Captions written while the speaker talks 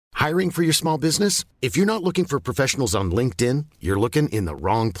Hiring for your small business? If you're not looking for professionals on LinkedIn, you're looking in the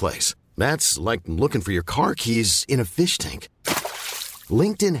wrong place. That's like looking for your car keys in a fish tank.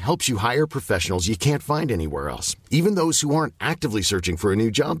 LinkedIn helps you hire professionals you can't find anywhere else, even those who aren't actively searching for a new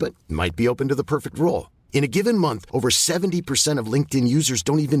job but might be open to the perfect role. In a given month, over 70% of LinkedIn users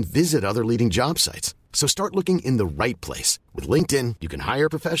don't even visit other leading job sites. So start looking in the right place. With LinkedIn, you can hire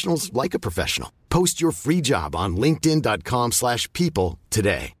professionals like a professional. Post your free job on linkedin.com/people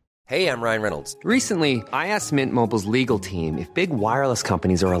today. Hey, I'm Ryan Reynolds. Recently, I asked Mint Mobile's legal team if big wireless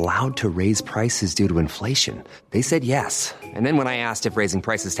companies are allowed to raise prices due to inflation. They said yes. And then when I asked if raising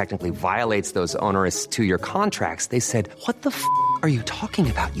prices technically violates those onerous two-year contracts, they said, "What the f*** are you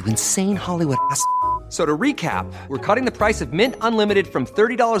talking about, you insane Hollywood ass?" So to recap, we're cutting the price of Mint Unlimited from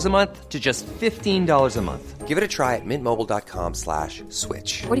 $30 a month to just $15 a month. Give it a try at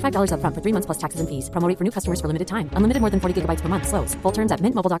mintmobile.com/switch. $45 up front for 3 months plus taxes and fees. Promo rate for new customers for limited time. Unlimited more than 40 gigabytes per month. Slows full terms at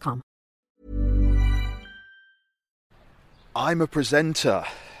mintmobile.com. I'm a presenter.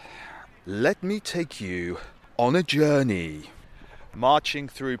 Let me take you on a journey. Marching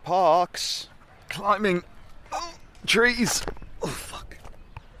through parks, climbing trees. Oh, fuck.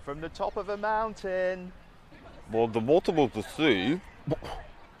 From the top of a mountain. Well, the bottom of the sea.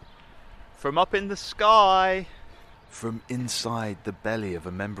 From up in the sky. From inside the belly of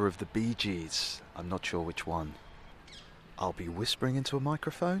a member of the Bee Gees. I'm not sure which one. I'll be whispering into a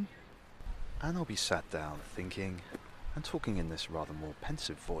microphone, and I'll be sat down thinking and talking in this rather more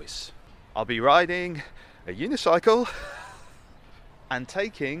pensive voice. I'll be riding a unicycle and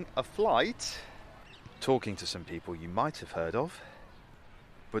taking a flight, talking to some people you might have heard of,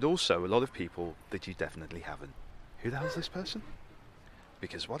 but also a lot of people that you definitely haven't. Who the hell's this person?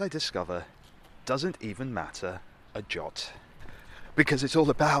 Because what I discover doesn't even matter a jot. Because it's all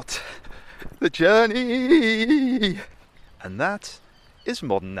about the journey. And that is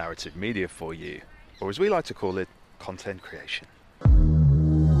modern narrative media for you. Or as we like to call it, content creation.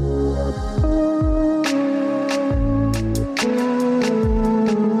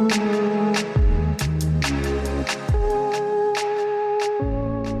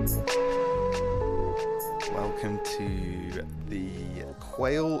 Welcome to the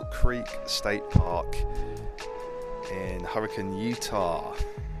Quail Creek State Park in Hurricane, Utah.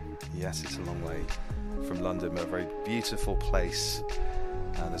 Yes, it's a long way from London, but a very beautiful place.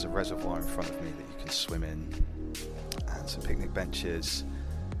 There's a reservoir in front of me that you can swim in, and some picnic benches,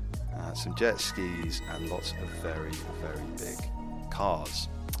 some jet skis, and lots of very, very big cars.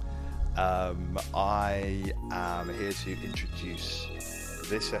 I am here to introduce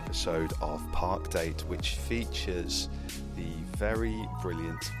this episode of Park Date, which features the very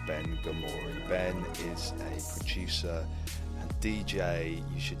brilliant Ben Gomori. Ben is a producer and DJ.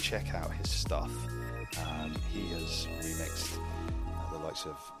 You should check out his stuff. He has remixed the likes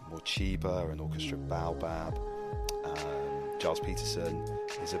of Morchiba and Orchestra Baobab. Giles Peterson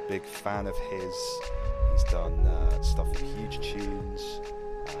is a big fan of his. He's done stuff with Huge Tunes,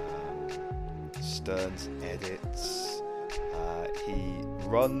 Stern's Edits. He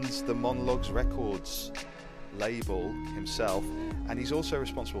runs the Monologues Records label himself, and he's also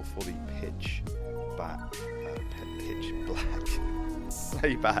responsible for the Pitch Black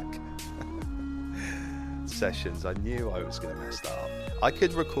playback sessions. I knew I was going to mess that up. I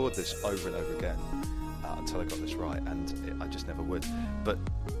could record this over and over again until I got this right, and I just never would. But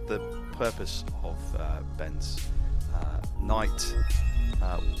the purpose of Ben's night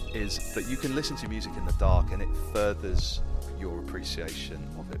is that you can listen to music in the dark, and it furthers your appreciation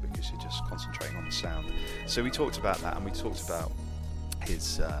of it because you're just concentrating on the sound. So we talked about that, and we talked about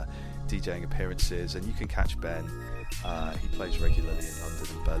his DJing appearances, and you can catch Ben. He plays regularly in London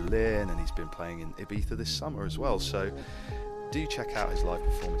and Berlin, and he's been playing in Ibiza this summer as well. So do check out his live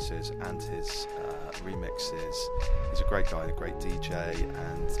performances and his remixes. He's a great guy, a great DJ,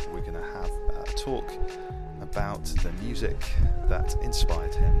 and we're going to have a talk about the music that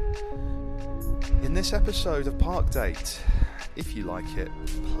inspired him in this episode of Park Date. If you like it,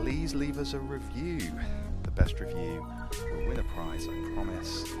 please leave us a review. The best review will win a prize, I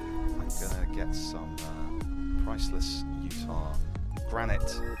promise. I'm going to get some priceless Utah granite,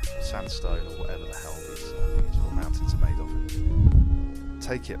 sandstone, or whatever the hell these beautiful mountains are made of.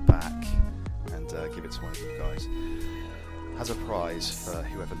 Take it back and give it to one of you guys as a prize for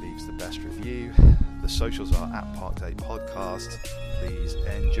whoever leaves the best review. The socials are at Park Date Podcast. Please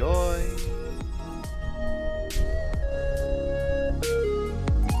enjoy.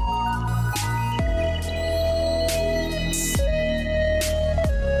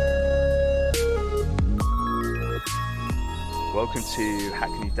 welcome to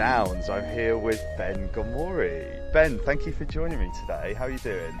Hackney Downs. I'm here with Ben Gomori. Ben, thank you for joining me today. How are you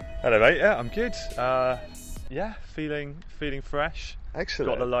doing? Hello, mate. Yeah, I'm good. Feeling fresh.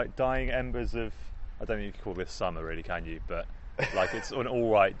 Excellent. Got the dying embers of, I don't think you can call this summer, really, can you? But it's an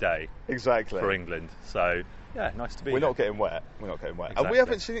all right day. Exactly. For England. So yeah, nice to be. We're here. not getting wet. Exactly. And we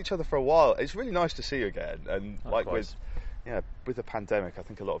haven't seen each other for a while. It's really nice to see you again. And Likewise. with the pandemic, I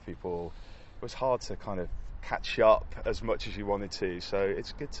think a lot of people, it was hard to kind of catch up as much as you wanted to. So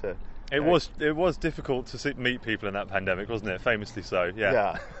it's good to. It was difficult to meet people in that pandemic, wasn't it? Famously so. Yeah.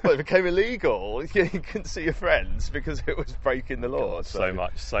 Yeah. Well, it became illegal. You couldn't see your friends because it was breaking the law. God,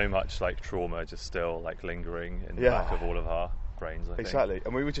 so much like trauma just still like lingering in the back of all of our brains. I think. Exactly.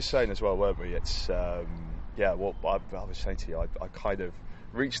 And we were just saying as well, weren't we? It's I was saying to you, I kind of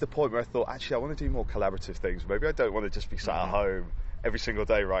reached the point where I thought, actually, I want to do more collaborative things. Maybe I don't want to just be sat at home every single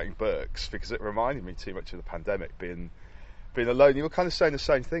day writing books, because it reminded me too much of the pandemic, being alone. You were kind of saying the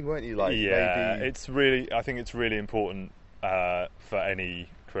same thing, weren't you? Like, maybe... I think it's really important for any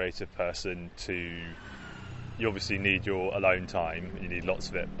creative person to. You obviously need your alone time. You need lots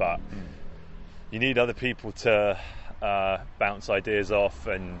of it, but you need other people to bounce ideas off,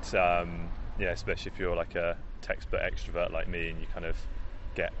 and especially if you're like a textbook extrovert like me, and you kind of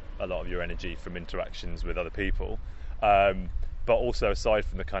get a lot of your energy from interactions with other people. But also, aside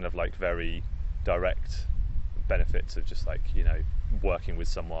from the kind of like very direct benefits of just like, working with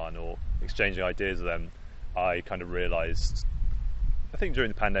someone or exchanging ideas with them, I kind of realised, I think during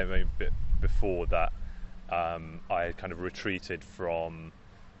the pandemic, maybe a bit before that, I had kind of retreated from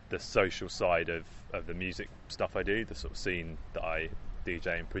the social side of the music stuff I do, the sort of scene that I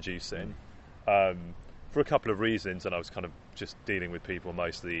DJ and produce in, for a couple of reasons. And I was kind of just dealing with people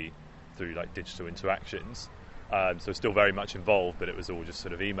mostly through like digital interactions. So still very much involved, but it was all just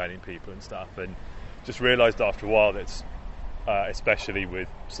sort of emailing people and stuff, and just realised after a while that especially with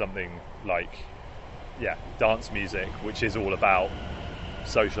something like dance music, which is all about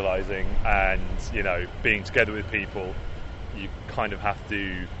socialising and being together with people, you kind of have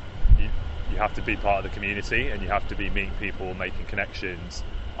to you have to be part of the community, and you have to be meeting people, making connections.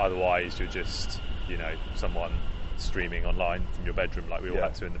 Otherwise you're just someone streaming online from your bedroom like we all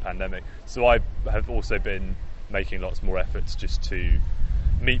had to in the pandemic. So I have also been making lots more efforts just to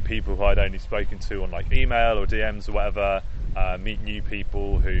meet people who I'd only spoken to on like email or DMs or whatever, meet new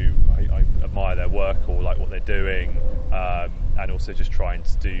people who I admire their work or like what they're doing, and also just trying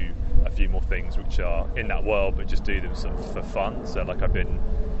to do a few more things which are in that world, but just do them sort of for fun. So like I've been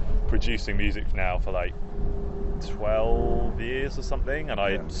producing music now for like 12 years or something, and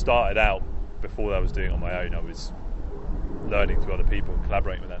I started out, before I was doing it on my own, I was learning through other people and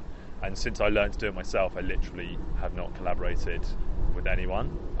collaborating with them. And since I learned to do it myself, I literally have not collaborated with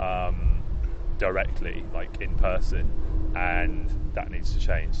anyone directly, like in person, and that needs to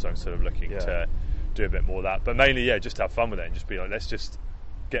change. So I'm sort of looking to do a bit more of that, but mainly just have fun with it and just be like, let's just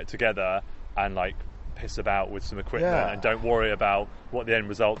get together and like piss about with some equipment and don't worry about what the end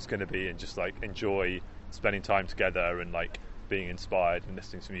result's going to be, and just like enjoy spending time together and like being inspired and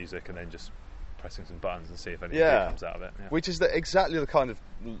listening to music, and then just pressing some buttons and see if anything good comes out of it. Which is exactly the kind of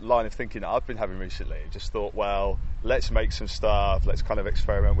line of thinking that I've been having recently. Just thought, well, let's make some stuff, let's kind of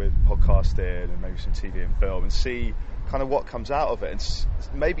experiment with podcasting and maybe some TV and film, and see kind of what comes out of it. And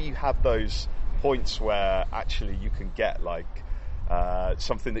maybe you have those points where actually you can get like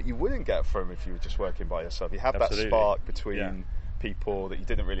something that you wouldn't get from if you were just working by yourself. You have that spark between people that you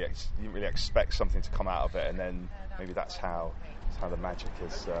didn't really expect something to come out of it, and then maybe that's how the magic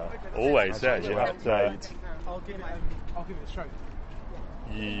is. Always, you have to. I'll give it a stroke.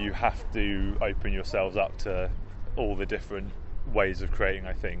 You have to open yourselves up to all the different ways of creating,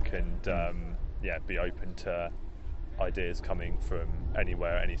 I think, and be open to ideas coming from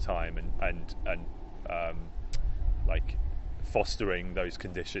anywhere, anytime, and like fostering those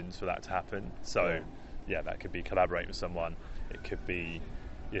conditions for that to happen. So that could be collaborating with someone. It could be,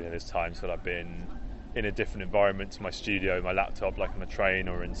 there's times that I've been in a different environment to my studio, my laptop, like on a train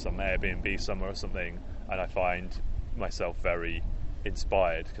or in some Airbnb somewhere or something, and I find myself very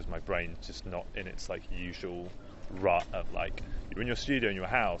inspired because my brain's just not in its like usual rut of like, you're in your studio in your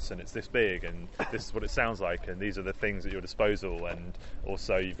house and it's this big and this is what it sounds like and these are the things at your disposal, and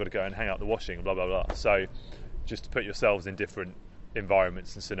also you've got to go and hang out the washing, blah blah blah. So just to put yourselves in different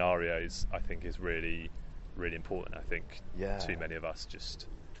environments and scenarios, I think is really, really important. I think too many of us just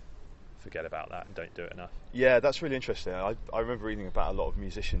forget about that and don't do it enough. Yeah, that's really interesting. I remember reading about a lot of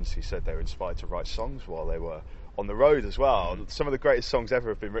musicians who said they were inspired to write songs while they were on the road as well. Some of the greatest songs ever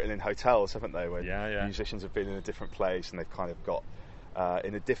have been written in hotels, haven't they? When musicians have been in a different place and they've kind of got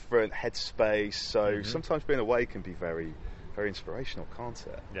in a different headspace. So sometimes being away can be very, very inspirational, can't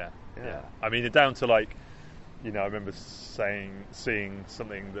it? Yeah. I mean, down to like, you know, I remember seeing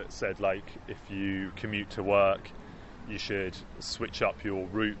something that said like, if you commute to work, you should switch up your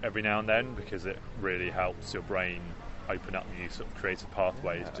route every now and then, because it really helps your brain open up new sort of creative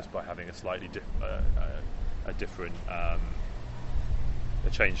pathways just by having a slightly different a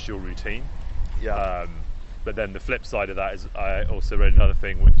change to your routine. But then the flip side of that is, I also read another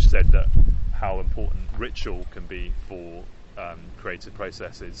thing which said that how important ritual can be for creative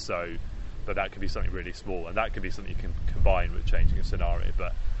processes. So, but that can be something really small, and that can be something you can combine with changing a scenario.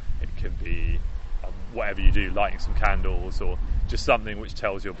 But it can be whatever you do, lighting some candles, or just something which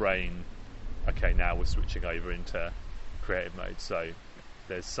tells your brain, okay, now we're switching over into creative mode. So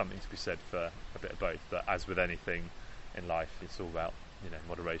there's something to be said for a bit of both. But as with anything in life, it's all about, you know,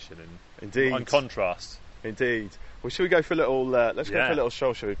 moderation and contrast. Indeed. Well, should we go for a little? Let's go for a little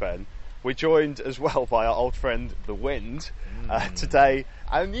stroll, shall we, Ben? We're joined as well by our old friend, the Wind, today.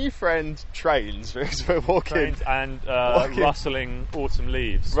 Our new friend, Trains, because we're walking. Trains and rustling autumn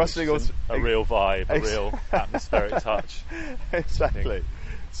leaves. Rustling autumn. A real vibe, a real atmospheric touch. Exactly.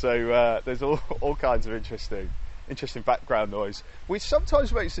 So there's all kinds of interesting background noise, which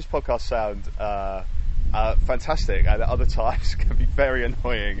sometimes makes this podcast sound fantastic, and at other times can be very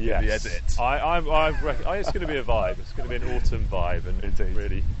annoying in the edit. It's going to be a vibe. It's going to be an autumn vibe, and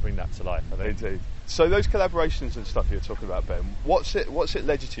really bring that to life, I think. Indeed. So those collaborations and stuff you're talking about, Ben, what's it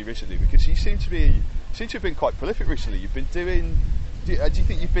led you to recently? Because you seem to have been quite prolific recently. You've been doing. Do you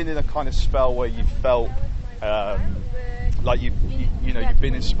think you've been in a kind of spell where you've felt like you've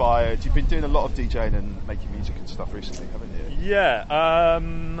been inspired? You've been doing a lot of DJing and making music and stuff recently, haven't you? Yeah.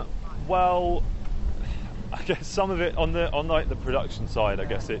 Well, I guess some of it on like the production side, I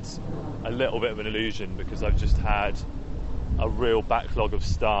guess it's a little bit of an illusion, because I've just had a real backlog of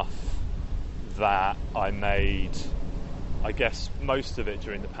stuff that I made, I guess most of it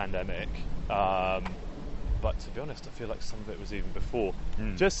during the pandemic, but to be honest, I feel like some of it was even before.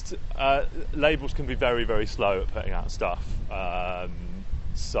 Just labels can be very, very slow at putting out stuff,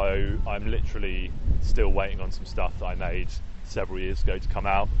 so I'm literally still waiting on some stuff that I made several years ago to come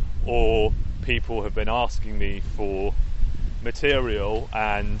out, or people have been asking me for material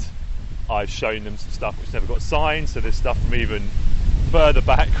and I've shown them some stuff which never got signed, so there's stuff from even further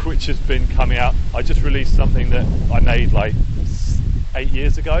back which has been coming out. I just released something that I made like 8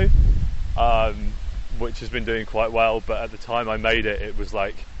 years ago, which has been doing quite well, but at the time I made it, it was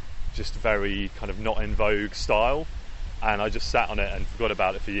like just very kind of not in vogue style, and I just sat on it and forgot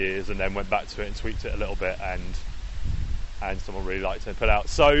about it for years, and then went back to it and tweaked it a little bit, and someone really liked it and put it out.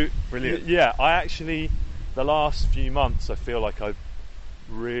 So brilliant. Yeah, I actually, the last few months, I feel like I've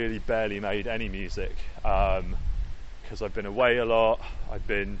really barely made any music, because I've been away a lot, I've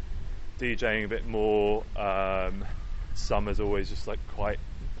been DJing a bit more, summer's always just like quite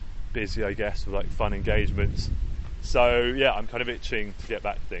busy, I guess, with like fun engagements. So yeah, I'm kind of itching to get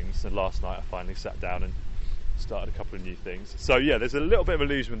back to things, and last night I finally sat down and started a couple of new things. So yeah, there's a little bit of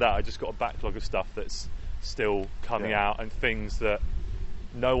illusion with that. I just got a backlog of stuff that's still coming out, and things that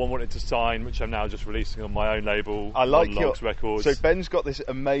no one wanted to sign, which I'm now just releasing on my own label. I like Monologues Records. So Ben's got this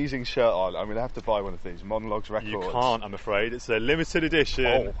amazing shirt on. I'm going to have to buy one of these, Monologues Records. You can't, I'm afraid. It's a limited edition.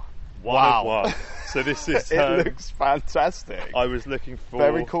 Oh, one of one. So this is... it looks fantastic. I was looking for...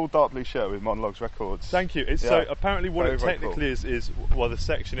 Very cool dark blue shirt with Monologues Records. Thank you. So apparently what it technically is, well, the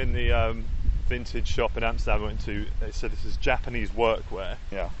section in the vintage shop in Amsterdam I went to, they said this is Japanese workwear.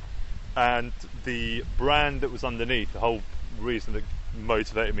 Yeah. And the brand that was underneath, the whole reason that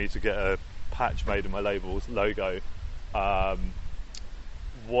motivated me to get a patch made of my label's logo,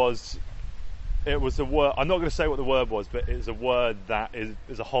 was a word. I'm not going to say what the word was, but it's a word that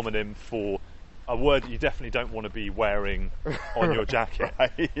is a homonym for a word that you definitely don't want to be wearing on your jacket.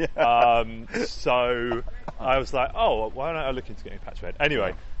 Right, yeah. So I was like, oh, why don't I look into getting a patch made?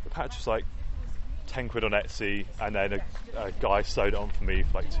 Anyway, the patch was like 10 quid on Etsy, and then a guy sewed it on for me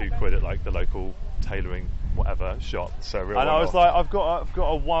for like 2 quid at like the local tailoring whatever shop. So real, and I was like, I've got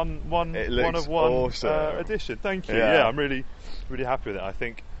a one of one awesome. edition. Thank you. Yeah, I'm really happy with it. I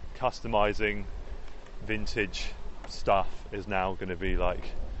think customizing vintage stuff is now going to be like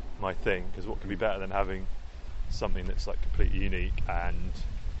my thing, because what can be better than having something that's like completely unique and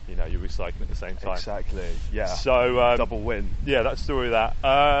you're recycling at the same time. Exactly. Yeah. So double win. Yeah, that's the story of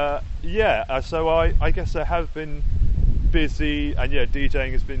that. So I guess I have been busy, and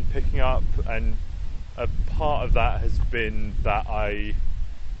DJing has been picking up, and a part of that has been that I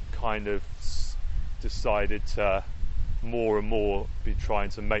kind of decided to more and more be trying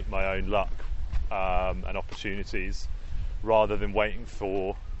to make my own luck and opportunities, rather than waiting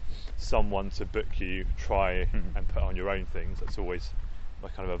for someone to book you, try and put on your own things. That's always my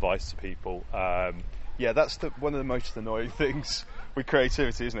kind of advice to people. Yeah, that's one of the most annoying things with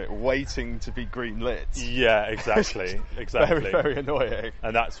creativity, isn't it? Waiting to be green-lit. Yeah, exactly. Very, very annoying.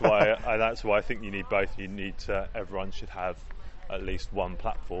 And that's why I think you need both. Everyone should have at least one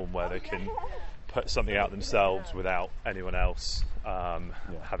platform where they can put something out themselves without anyone else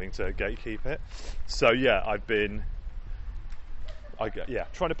having to gatekeep it. So yeah, I've been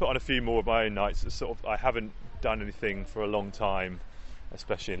trying to put on a few more of my own nights. I haven't done anything for a long time,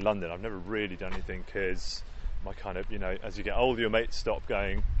 especially in London. I've never really done anything because my kind of, as you get older, your mates stop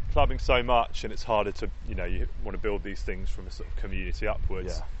going clubbing so much, and it's harder to, you want to build these things from a sort of community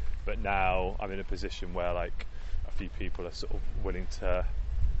upwards. Yeah. But now I'm in a position where like a few people are sort of willing to,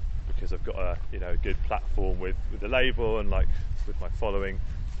 because I've got a good platform with the label and like with my following,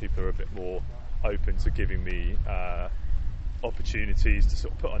 people are a bit more open to giving me opportunities to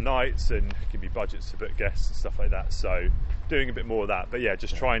sort of put on nights and give me budgets to book guests and stuff like that. So doing a bit more of that, but yeah,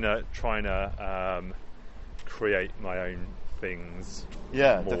 just trying to create my own things,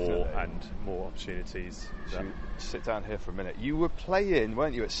 more definitely. and more opportunities. Should we sit down here for a minute? You were playing,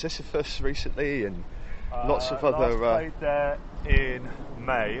 weren't you, at Sisyphus recently, and lots of other. Last played there in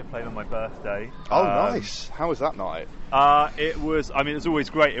May. I played on my birthday. Oh, nice! How was that night? It was. I mean, it was always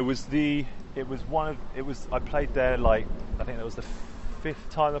great. I played there like I think that was the 5th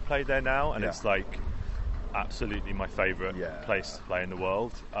time I played there now, and it's like absolutely my favourite place to play in the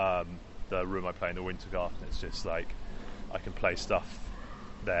world. The room I play in the Winter Garden, it's just like I can play stuff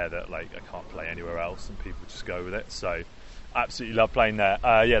there that like I can't play anywhere else, and people just go with it. So absolutely love playing there.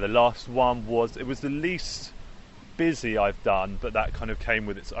 The last one was the least busy I've done, but that kind of came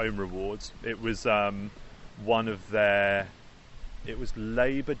with its own rewards. It was one of their. It was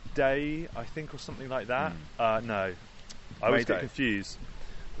Labour Day, I think, or something like that. No, I always get confused.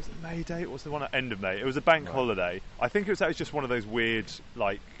 Was it May Day? Or was the one at end of May? It was a bank holiday. I think it was actually just one of those weird,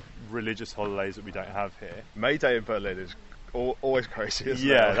 like, religious holidays that we don't have here. May Day in Berlin is always crazy, isn't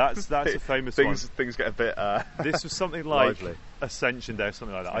it? Yeah, that's a famous one. Things get a bit. This was something like lively. Ascension Day or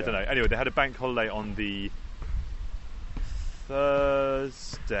something like that. I don't know. Anyway, they had a bank holiday on the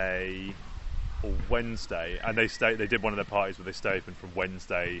Thursday or Wednesday, and they did one of their parties where they stayed open from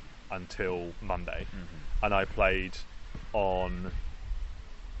Wednesday until Monday, and I played on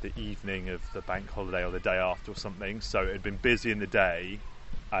the evening of the bank holiday or the day after or something. So it had been busy in the day,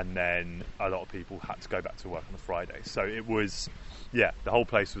 and then a lot of people had to go back to work on the Friday. So it was, the whole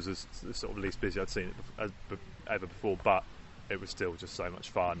place was as sort of least busy I'd seen it ever before, but it was still just so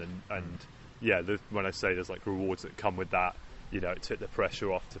much fun. And when I say there's like rewards that come with that, it took the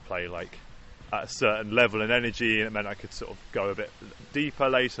pressure off to play like at a certain level and energy, and it meant I could sort of go a bit deeper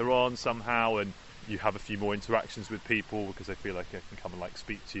later on somehow, and you have a few more interactions with people because they feel like I can come and like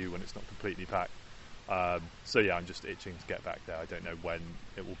speak to you when it's not completely packed. I'm just itching to get back there. I don't know when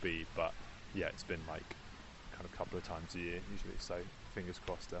it will be, but it's been like kind of a couple of times a year usually, so fingers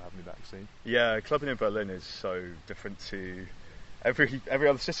crossed to have me back soon. Yeah, clubbing in Berlin is so different to every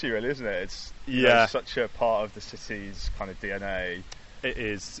other city, really, isn't it? It's such a part of the city's kind of DNA. It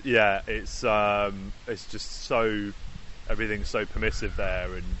is, it's just so, everything's so permissive there,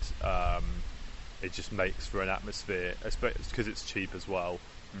 and it just makes for an atmosphere, especially because it's cheap as well.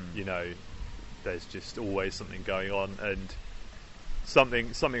 There's just always something going on, and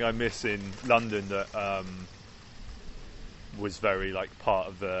something I miss in London that was very like part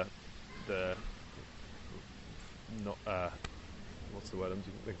of the not what's the word I'm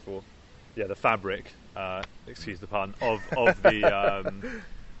looking for? The fabric. Excuse the pun of the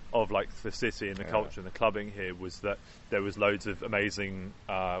of like the city and the culture and the clubbing here was that there was loads of amazing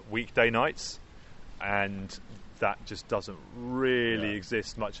weekday nights, and that just doesn't really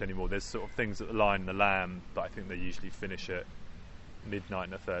exist much anymore. There's sort of things at the Lion and the Lamb, but I think they usually finish at midnight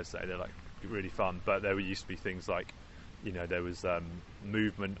on a Thursday. They're like really fun, but there used to be things like, there was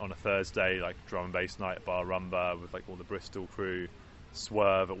Movement on a Thursday, like drum and bass night at Bar Rumba with like all the Bristol crew.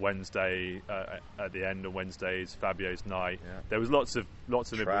 Swerve at Wednesday, at the end of Wednesdays, Fabio's night. There was lots of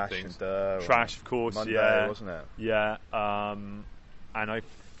different things. Trash, of course. Monday, wasn't it? Yeah. And I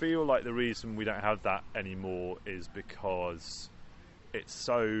feel like the reason we don't have that anymore is because it's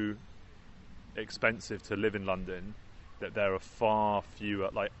so expensive to live in London that there are far fewer,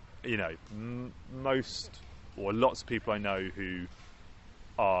 like, most or lots of people I know who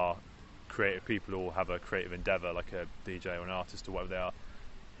are creative people or have a creative endeavour like a DJ or an artist or whatever they are.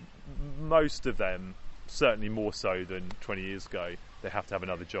 Most of them, certainly more so than 20 years ago, they have to have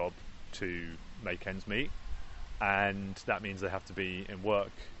another job to make ends meet, and that means they have to be in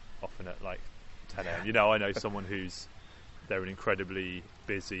work often at like 10 a.m. I know someone who's they're an incredibly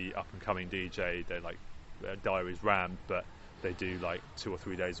busy up and coming DJ. They're like, their diary's rammed, but they do like 2 or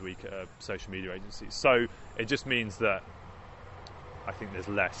 3 days a week at a social media agency. So it just means that I think there's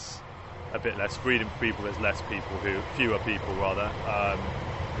a bit less freedom for people. There's fewer people who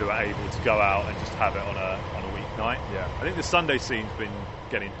are able to go out and just have it on a weeknight. Yeah. I think the Sunday scene's been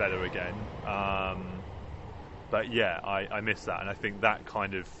getting better again. But yeah, I miss that, and I think that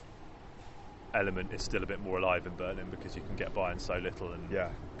kind of element is still a bit more alive in Berlin because you can get by on so little, and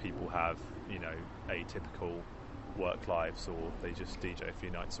people have, you know, atypical work lives, or they just DJ a few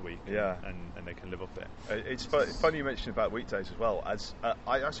nights a week, and they can live off it. It's funny you mentioned about weekdays as well. As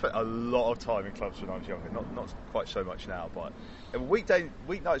I spent a lot of time in clubs when I was younger, not quite so much now, but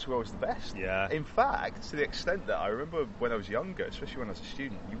weeknights were always the best. Yeah. In fact, to the extent that I remember when I was younger, especially when I was a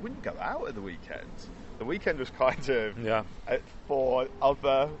student, you wouldn't go out at the weekend. The weekend was kind of for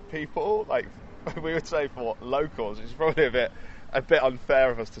other people, like we would say for locals. It's probably a bit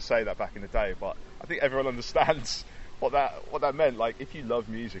unfair of us to say that back in the day, but I think everyone understands what that meant. Like, if you love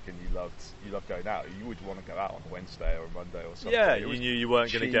music and you loved going out, you would want to go out on a Wednesday or a Monday or something. Yeah, you knew you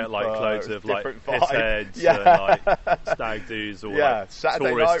weren't going to get like loads of like pissheads and like stag doos or like Saturday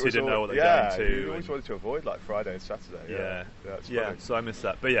tourists night who didn't know what they're going to. You always wanted to avoid like Friday and Saturday. Yeah, so I miss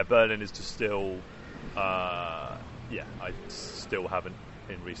that. But yeah, Berlin is just still I still haven't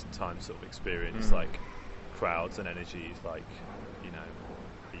in recent times sort of experienced like crowds and energies like, you know,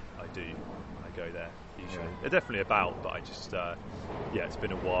 I go there usually. They're definitely about, but I just it's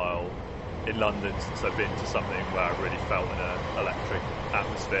been a while in London since I've been to something where I really felt an electric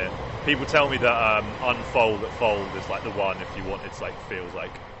atmosphere. People tell me that Unfold at Fold is like the one if you want. It's like feels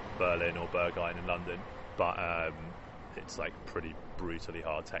like Berlin or Berghain in London, but it's like pretty brutally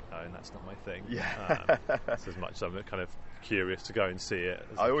hard techno, and that's not my thing. It's as much as I'm kind of curious to go and see it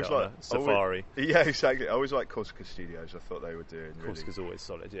as I always like Safari. Exactly. I always like Corsica Studios. I thought they were doing Corsica's always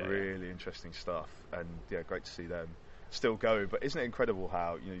solid. Really interesting stuff, and great to see them still going. But isn't it incredible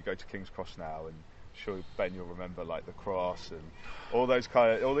how, you know, you go to King's Cross now, and sure, Ben, you'll remember like the Cross and all those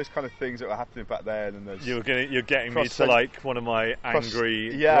kind of things that were happening back then. And you're getting me to like one of my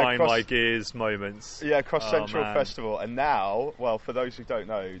angry grind my gears moments. Yeah, Cross Central Festival, and now, well, for those who don't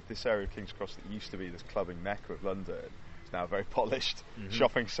know, this area of King's Cross that used to be this clubbing mecca of London is now a very polished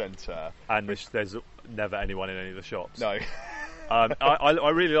shopping centre. And there's never anyone in any of the shops. No.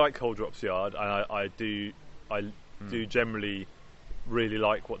 I really like Cold Drops Yard, and I do generally really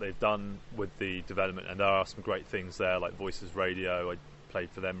like what they've done with the development, and there are some great things there, like Voices Radio. I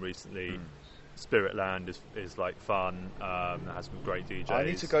played for them recently. Spiritland is like fun. It has some great DJs. I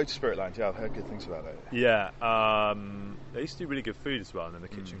need to go to Spiritland. I've heard good things about it. Yeah, they used to do really good food as well, and then the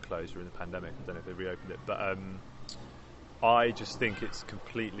kitchen closed during the pandemic. I don't know if they reopened it, but I just think it's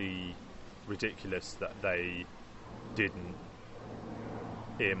completely ridiculous that they didn't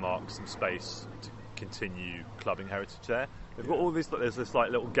earmark some space to continue clubbing heritage there. They've got all this. There's this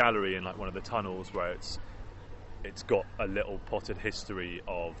like little gallery in like one of the tunnels where it's got a little potted history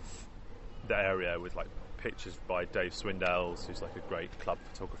of the area with like pictures by Dave Swindells, who's like a great club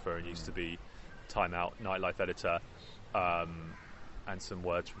photographer and used to be Time Out nightlife editor, and some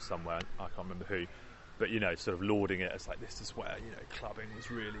words from somewhere, I can't remember who, but you know, sort of lauding it as like, this is where, you know, clubbing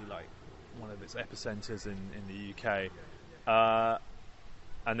was really like one of its epicenters in the UK,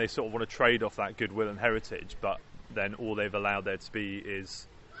 and they sort of want to trade off that goodwill and heritage, but then all they've allowed there to be is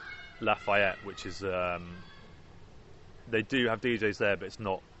Lafayette, which is they do have DJs there, but it's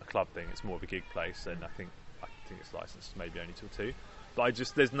not a club thing, it's more of a gig place, and I think it's licensed maybe only till 2, but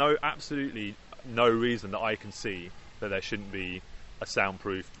there's absolutely no reason that I can see that there shouldn't be a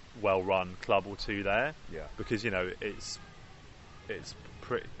soundproof, well-run club or two there, because, you know, it's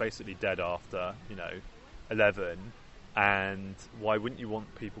basically dead after, you know, 11, and why wouldn't you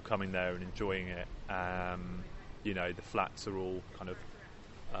want people coming there and enjoying it? You know, the flats are all kind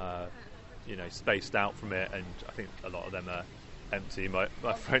of you know, spaced out from it, and I think a lot of them are empty. My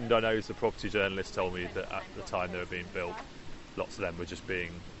friend I know who's a property journalist told me that at the time they were being built, lots of them were just being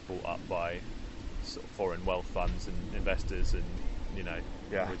bought up by sort of foreign wealth funds and investors, and, you know,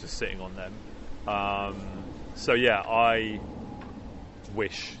 we're just sitting on them. So yeah, I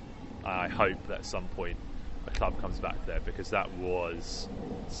hope that at some point a club comes back there, because that was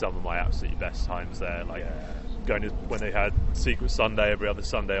some of my absolutely best times there. Like going to, when they had Secret Sunday every other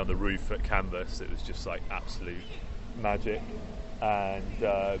Sunday on the roof at Canvas, it was just like absolute magic. And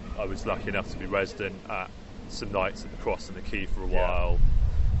I was lucky enough to be resident at some nights at the Cross and the Quay for a while,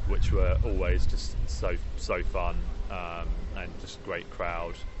 which were always just so fun, and just great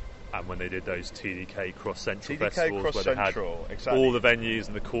crowd. and when they did those TDK Cross Central TDK festivals, Cross where they had Central, exactly. all the venues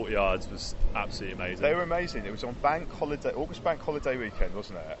and the courtyards, was absolutely amazing. They were amazing. It was on August Bank Holiday weekend,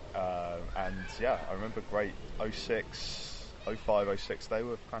 wasn't it? And yeah, I remember great 06, 05, 06. They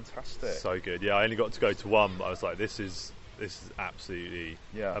were fantastic. So good. Yeah, I only got to go to one, but I was like, this is absolutely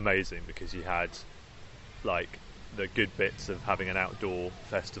amazing, because you had like the good bits of having an outdoor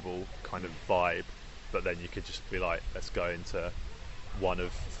festival kind of vibe, but then you could just be like, let's go into one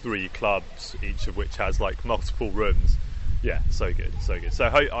of 3 clubs, each of which has like multiple rooms. Yeah, so good. So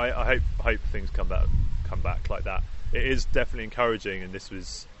I hope things come back like that. It is definitely encouraging, and this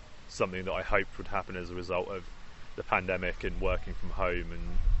was something that I hoped would happen as a result of the pandemic and working from home,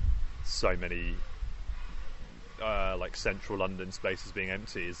 and so many like central London spaces being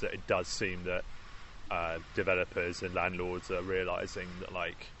empty, is that it does seem that developers and landlords are realising that,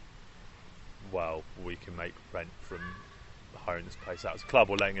 like, well, we can make rent from hiring this place out as a club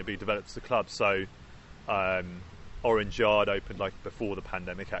or letting it be developed as a club. So Orange Yard opened like before the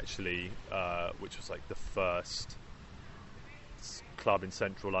pandemic, actually, which was like the first club in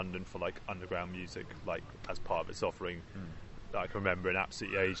central London for like underground music, like as part of its offering that I can remember in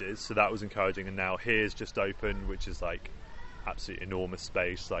absolutely ages. So that was encouraging. And now Here's just opened, which is like absolutely enormous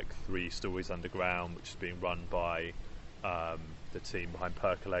space, like 3 stories underground, which is being run by the team behind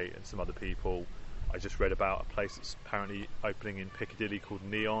Percolate and some other people. I just read about a place that's apparently opening in Piccadilly called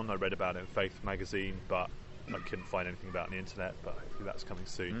Neon. I read about it in Faith magazine, but I couldn't find anything about it on the internet, but hopefully that's coming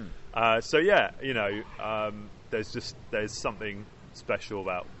soon. So yeah, you know, there's something special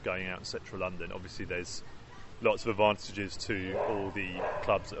about going out in central London. Obviously there's lots of advantages to all the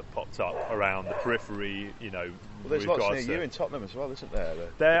clubs that have popped up around the periphery, you know. Well, there's lots near you in Tottenham as well, isn't there?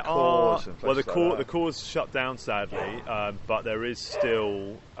 There are. Well, the Core's Core's shut down, sadly, but there is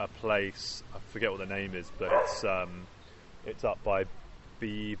still a place, I forget what the name is, but it's up by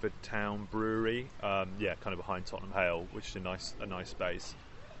Beavertown Brewery, kind of behind Tottenham Hale, which is a nice space.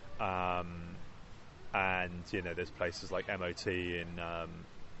 And you know, there's places like MOT in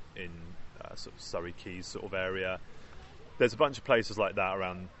sort of Surrey Quays sort of area. There's a bunch of places like that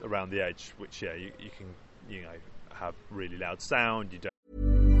around the edge, which you can, you know, have really loud sound. You don't.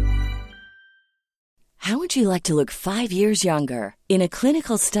 How would you like to look 5 years younger? In a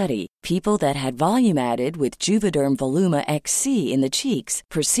clinical study, people that had volume added with Juvederm Voluma XC in the cheeks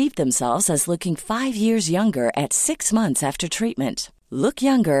perceived themselves as looking 5 years younger at 6 months after treatment. Look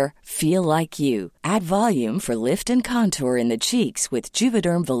younger, feel like you. Add volume for lift and contour in the cheeks with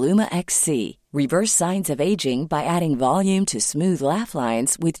Juvederm Voluma XC. Reverse signs of aging by adding volume to smooth laugh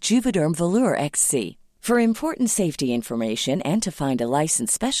lines with Juvederm Volure XC. For important safety information and to find a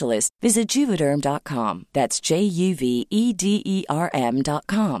licensed specialist, visit Juvederm.com. That's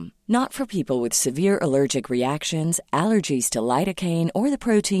JUVEDERM.com. Not for people with severe allergic reactions, allergies to lidocaine, or the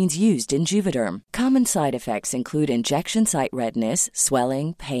proteins used in Juvederm. Common side effects include injection site redness,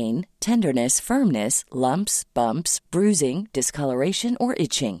 swelling, pain, tenderness, firmness, lumps, bumps, bruising, discoloration, or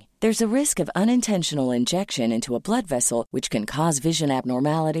itching. There's a risk of unintentional injection into a blood vessel, which can cause vision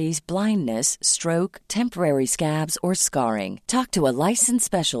abnormalities, blindness, stroke, temporary scabs, or scarring. Talk to a licensed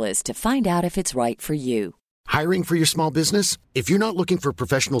specialist to find out if it's right for you. Hiring for your small business? If you're not looking for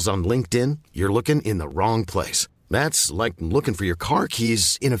professionals on LinkedIn, you're looking in the wrong place. That's like looking for your car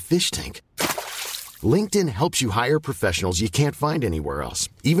keys in a fish tank. LinkedIn helps you hire professionals you can't find anywhere else,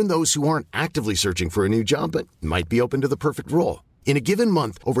 even those who aren't actively searching for a new job but might be open to the perfect role. In a given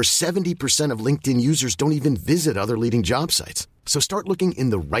month, over 70% of LinkedIn users don't even visit other leading job sites. So start looking in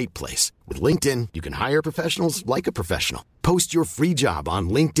the right place. With LinkedIn, you can hire professionals like a professional. Post your free job on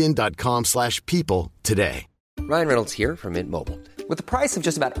linkedin.com/people today. Ryan Reynolds here from Mint Mobile. With the price of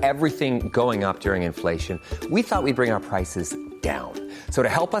just about everything going up during inflation, we thought we'd bring our prices down. So to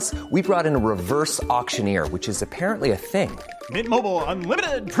help us, we brought in a reverse auctioneer, which is apparently a thing. Mint Mobile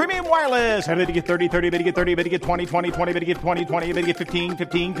Unlimited Premium Wireless. How to get 30, 30, bit to get 30, bit to get 20, 20, 20, bit to get 20, 20, bit to get 15,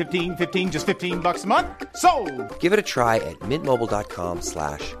 15, 15, 15, just $15 a month? Sold! Give it a try at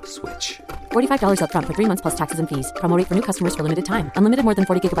mintmobile.com/switch. $45 up front for 3 months plus taxes and fees. Promo rate for new customers for limited time. Unlimited more than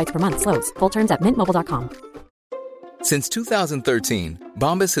 40 gigabytes per month. Slows full terms at mintmobile.com. Since 2013,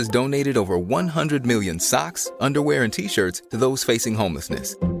 Bombas has donated over 100 million socks, underwear, and T-shirts to those facing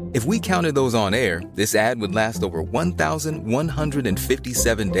homelessness. If we counted those on air, this ad would last over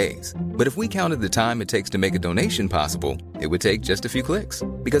 1,157 days. But if we counted the time it takes to make a donation possible, it would take just a few clicks.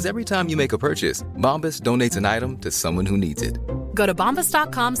 Because every time you make a purchase, Bombas donates an item to someone who needs it. Go to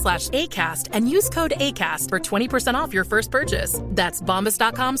bombas.com/ACAST and use code ACAST for 20% off your first purchase. That's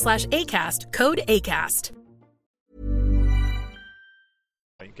bombas.com/ACAST, code ACAST.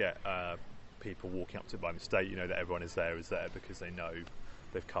 Don't get people walking up to it by mistake. You know that everyone is there because they know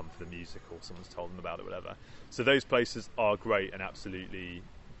they've come for the music or someone's told them about it, whatever. So those places are great and absolutely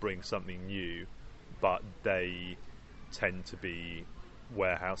bring something new, but they tend to be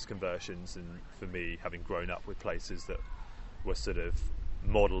warehouse conversions. And for me, having grown up with places that were sort of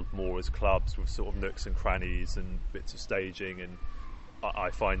modelled more as clubs with sort of nooks and crannies and bits of staging, and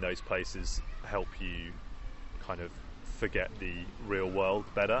I find those places help you kind of forget the real world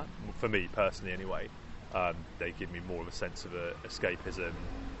better, for me personally anyway. They give me more of a sense of escapism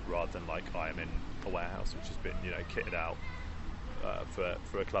rather than like I am in a warehouse which has been, you know, kitted out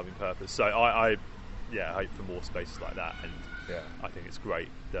for a clubbing purpose. So I hope for more spaces like that, and I think it's great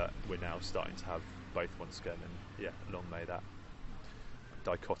that we're now starting to have both once again, and long may that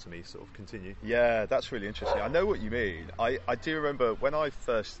dichotomy sort of continue. Yeah, that's really interesting. I know what you mean. I do remember when I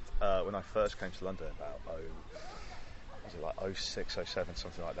first came to London about 06, 07,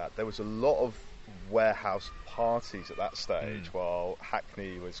 something like that. There was a lot of warehouse parties at that stage while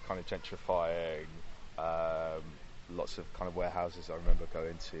Hackney was kind of gentrifying. Lots of kind of warehouses I remember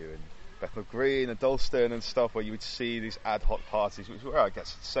going to, and Bethnal Green and Dalston and stuff, where you would see these ad hoc parties, which were, I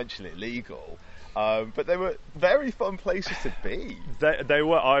guess, essentially illegal. But they were very fun places to be. They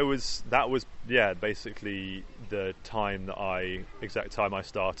were. That was basically the time exact time I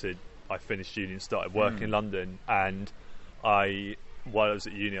started. I finished uni and started working in London, and while I was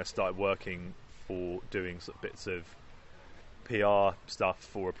at uni, I started working for doing sort of bits of PR stuff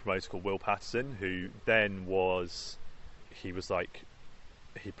for a promoter called Will Patterson, who then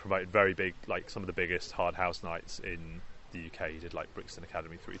he promoted very big, like some of the biggest hard house nights in the UK. He did like Brixton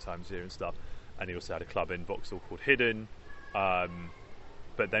Academy 3 times a year and stuff, and he also had a club in Vauxhall called Hidden.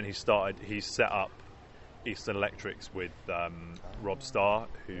 But then he set up Eastern Electrics with Rob Starr,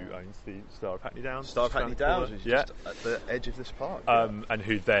 who owns the Star of Hackney Downs. Star of Hackney Downs, which is just at the edge of this park. And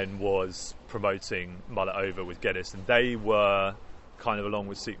who then was promoting Mullet Over with Geddes, and they were kind of, along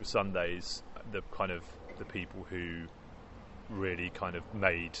with Secret Sundays, the people who really kind of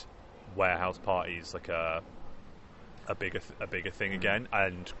made warehouse parties like a bigger thing again,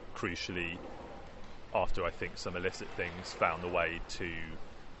 and crucially, after I think some illicit things, found a way to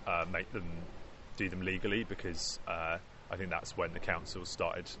do them legally, because I think that's when the council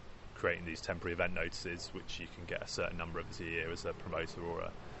started creating these temporary event notices, which you can get a certain number of a year as a promoter or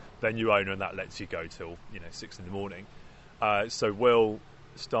a venue owner, and that lets you go till 6 a.m. So Will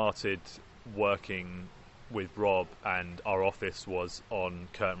started working with Rob, and our office was on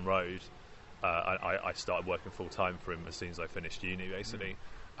Curtin Road. I started working full time for him as soon as I finished uni, basically,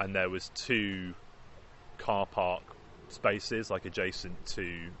 and there was 2 car park spaces like adjacent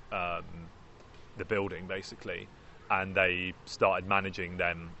to the building, basically, and they started managing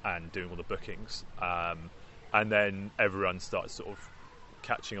them and doing all the bookings, and then everyone started sort of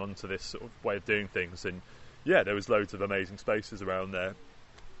catching on to this sort of way of doing things, and there was loads of amazing spaces around there.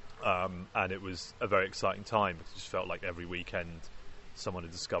 And it was a very exciting time, because it just felt like every weekend someone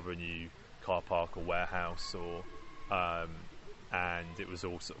had discovered a new car park or warehouse, and it was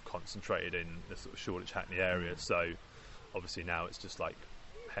all sort of concentrated in the sort of Shoreditch Hackney area. So obviously now it's just like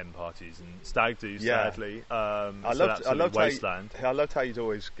hen parties and stag do's, sadly. I loved wasteland. I loved how you'd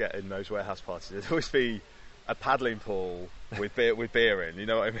always get in those warehouse parties. There'd always be a paddling pool with beer in. You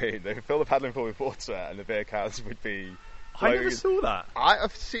know what I mean? They'd fill the paddling pool with water, and the beer cans would be. I never saw that.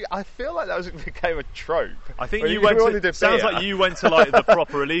 I feel like that became a trope. I think you went to. Sounds like you went to like the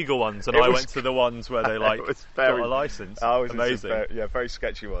proper illegal ones, and I went to the ones where they got a license. Amazing. Very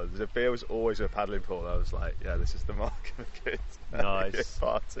sketchy ones. The beer was always a paddling pool. I was like, this is the mark of a good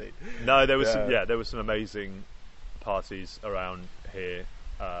party. No, there was some amazing parties around here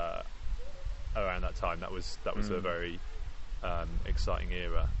around that time. That was a very exciting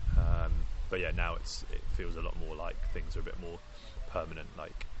era. But now it feels a lot more like things are a bit more permanent.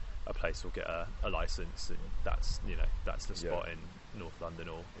 Like a place will get a license, and that's the spot in North London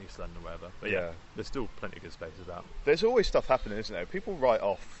or East London or wherever. But there's still plenty of good spaces about. There's always stuff happening, isn't there? People write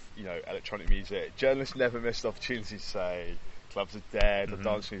off electronic music. Journalists never miss the opportunity to say clubs are dead, or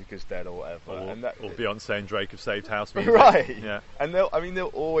dance music is dead, or whatever. Or Beyonce and Drake have saved house music. Right. Yeah. And there'll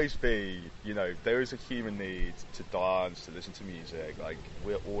always be, there is a human need to dance, to listen to music. Like,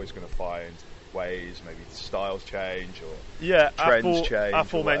 we're always going to find ways, maybe styles change or trends change.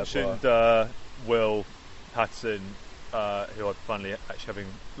 Apple mentioned Will Patterson, who I'm finally actually having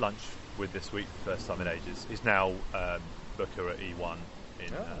lunch with this week for the first time in ages. He's now booker at E1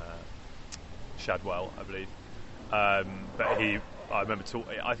 in Shadwell, I believe. But I remember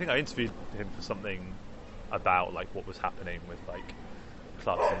I think I interviewed him for something about like what was happening with like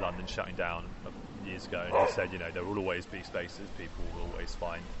clubs in London shutting down years ago, and he said, there will always be spaces, people will always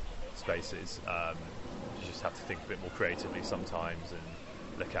find spaces. You just have to think a bit more creatively sometimes, and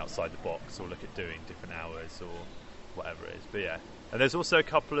look outside the box or look at doing different hours or whatever it is. But yeah, and there's also a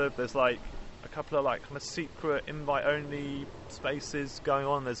couple of like kind of secret invite only spaces going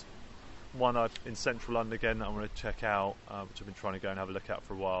on. There's one in central London again that I want to check out, which I've been trying to go and have a look at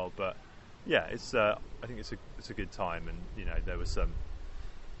for a while. But yeah, it's I think it's a good time, and you know, there was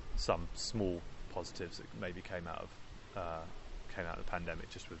some small positives that maybe came out of the pandemic,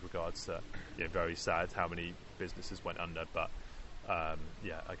 just with regards to, you know, very sad how many businesses went under, but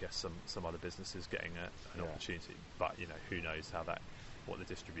yeah, I guess some other businesses getting an opportunity. But you know, who knows what the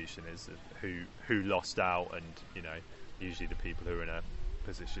distribution is, who lost out, and you know, usually the people who are in a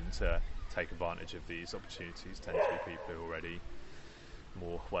position to take advantage of these opportunities tend to be people who are already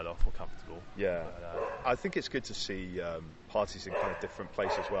more well off or comfortable. Yeah, but, I think it's good to see parties in kind of different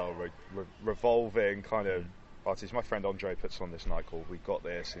places as well, revolving kind of parties. My friend Andre puts on this night called We Got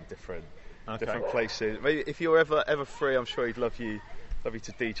This in different places. Maybe if you're ever free, I'm sure he'd love you to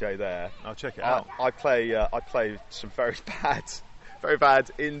DJ there. I'll check it out. I play some very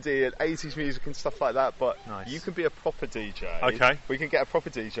bad indie and 80s music and stuff like that, but nice. You can be a proper DJ. Okay. We can get a proper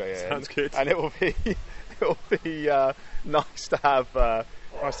DJ in. Sounds good. And it will be nice to have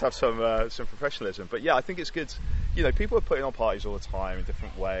some professionalism. But yeah, I think it's good. You know, people are putting on parties all the time in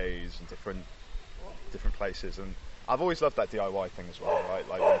different ways and different places, and I've always loved that DIY thing as well, right?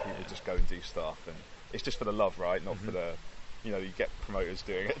 Like when people just go and do stuff, and it's just for the love, right? Not for the, you know, you get promoters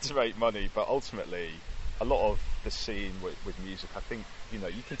doing it to make money, but ultimately a lot of the scene with music, I think, you know,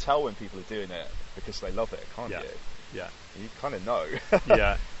 you can tell when people are doing it because they love it, can't you? Yeah. You kind of know.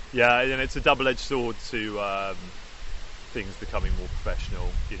 Yeah, and it's a double-edged sword to things becoming more professional.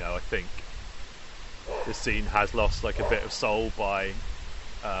 You know, I think the scene has lost like a bit of soul by,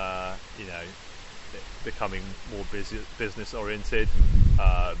 you know, becoming more business oriented.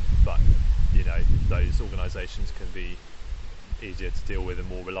 But you know, those organisations can be easier to deal with and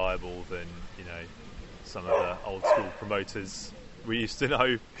more reliable than, you know, some of the old school promoters we used to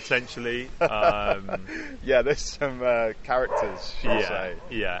know, potentially. Yeah, there's some characters, should I say.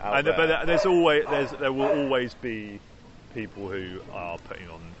 Yeah, but there will always be people who are putting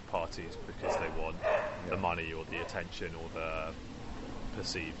on parties because they want the money or the attention or the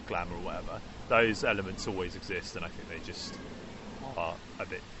perceived glamour or whatever. Those elements always exist, and I think they just are a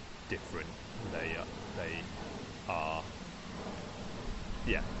bit different. They are.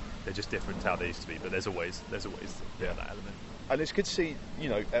 Yeah, they're just different to how they used to be, but there's always that element. And it's good to see, you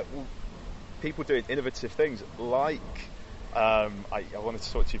know, people doing innovative things like I wanted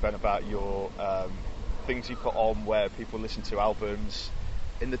to talk to you, Ben, about your things you put on where people listen to albums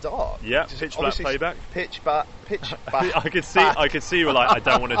in the dark. Yeah, pitch black playback. Pitch back. I could see you were like, I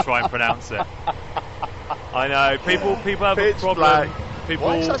don't want to try and pronounce it. I know people have pitch a problem. Black.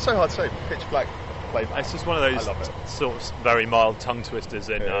 Why is that so hard to say? Pitch black playback. It's just one of those sort of very mild tongue twisters,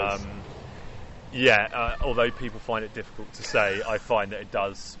 and although people find it difficult to say, I find that it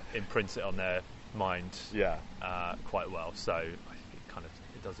does imprint it on their mind quite well. So I think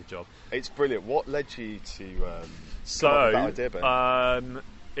it does the job. It's brilliant. What led you to come up with that idea, Ben?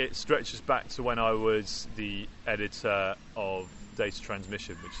 It stretches back to when I was the editor of Data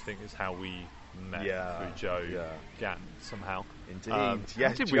Transmission, which I think is how we met through Joe Gann somehow. Indeed. How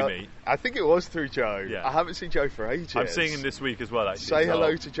did we meet? I think it was through Joe. Yeah. I haven't seen Joe for ages. I'm seeing him this week as well, actually. Say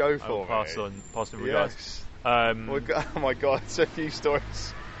hello to Joe for me. Pass on regards. Yes. Oh my God, there's a few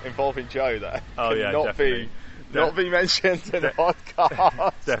stories involving Joe that definitely. not be mentioned in the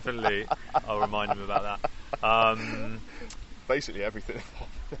podcast. Definitely. I'll remind him about that. Basically everything.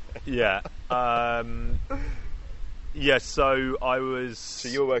 Yeah. Yeah, so I was... So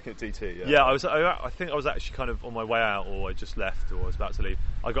you were working at DT, Yeah, I think I was actually kind of on my way out, or I just left, or I was about to leave.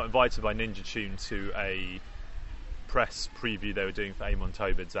 I got invited by Ninja Tune to a press preview they were doing for Amon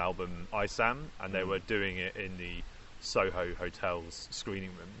Tobid's album ISAM, and they were doing it in the Soho Hotel's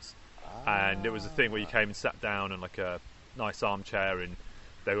screening rooms. And it was a thing where you came and sat down on like a nice armchair, and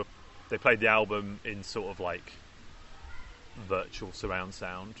they played the album in sort of like virtual surround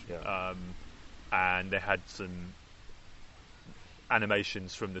sound, and they had some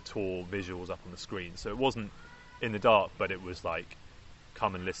animations from the tour visuals up on the screen, so it wasn't in the dark, but it was like,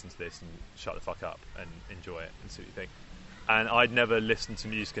 come and listen to this and shut the fuck up and enjoy it and see what you think. And I'd never listened to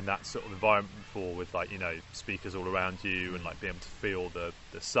music in that sort of environment before, with like, you know, speakers all around you and like being able to feel the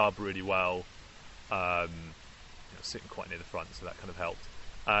sub really well, you know, sitting quite near the front, so that kind of helped.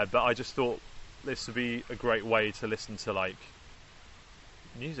 But I just thought this would be a great way to listen to like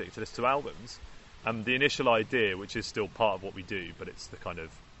music, to listen to albums. The initial idea, which is still part of what we do, but it's the kind of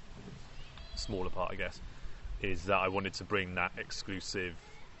smaller part, I guess, is that I wanted to bring that exclusive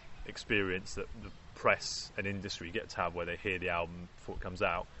experience that press and industry get to have, where they hear the album before it comes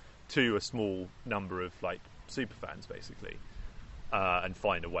out, to a small number of like super fans basically, and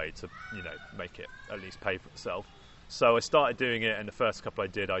find a way to, you know, make it at least pay for itself. So I started doing it, and the first couple I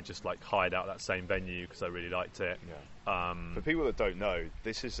did, I just like hired out that same venue because I really liked it. Yeah. For people that don't know,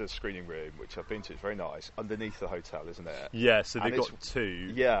 this is a screening room which I've been to. It's very nice, underneath the hotel, isn't it? Yeah. So they've got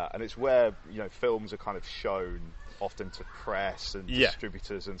two. Yeah, and it's where, you know, films are kind of shown often to press and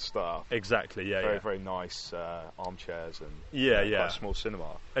distributors and stuff. Exactly. Yeah. Very very nice armchairs and quite a small cinema.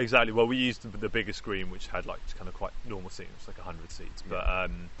 Exactly. Well, we used the bigger screen, which had like kind of quite normal seats, like 100 seats, but.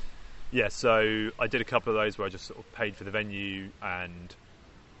 Yeah, so I did a couple of those where I just sort of paid for the venue and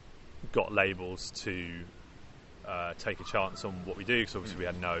got labels to take a chance on what we do, because obviously we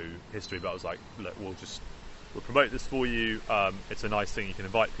had no history, but I was like, look, we'll promote this for you. It's a nice thing, you can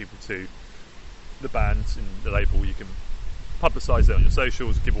invite people to the band and the label, you can publicise it on your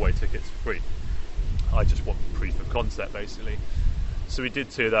socials, give away tickets for free. I just want proof of concept basically. So we did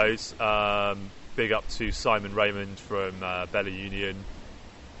two of those. Big up to Simon Raymond from Bella Union,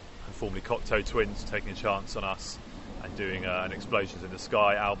 formerly Cocteau Twins, taking a chance on us and doing an Explosions in the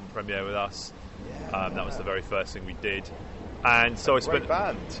Sky album premiere with us. That was the very first thing we did, and so I spent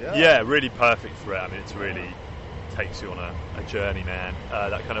band, really perfect for it. I mean, it's really takes you on a journey, man,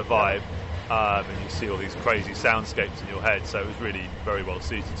 that kind of vibe, and you see all these crazy soundscapes in your head, so it was really very well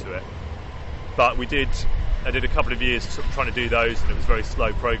suited to it. But I did a couple of years sort of trying to do those, and it was very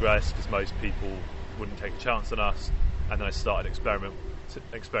slow progress because most people wouldn't take a chance on us, and then I started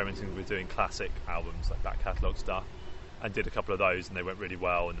experimenting with doing classic albums, like back catalogue stuff, and did a couple of those, and they went really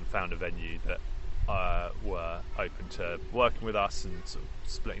well, and then found a venue that were open to working with us and sort of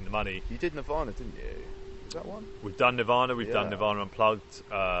splitting the money. You did Nirvana, didn't you? Was that one? We've done Nirvana, done Nirvana Unplugged,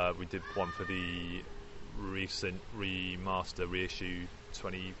 we did one for the recent reissue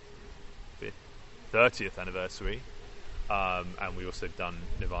 30th anniversary, and we also done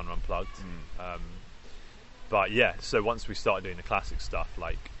Nirvana Unplugged. But yeah, so once we started doing the classic stuff,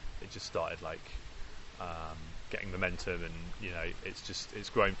 like it just started like getting momentum, and you know, it's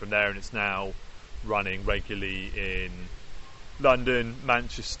grown from there, and it's now running regularly in London,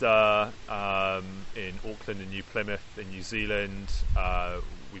 Manchester, in Auckland and New Plymouth, in New Zealand.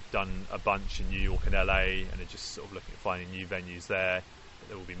 We've done a bunch in New York and LA, and are just sort of looking at finding new venues there. But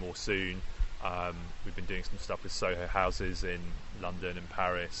there will be more soon. We've been doing some stuff with Soho Houses in London and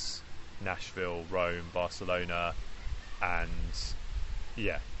Paris, Nashville, Rome, Barcelona, and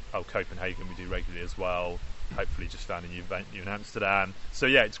Copenhagen we do regularly as well. Hopefully just found a new venue in Amsterdam. So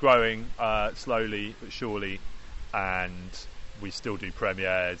yeah, it's growing slowly but surely, and we still do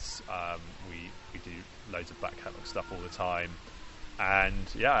premieres. We do loads of back catalogue stuff all the time, and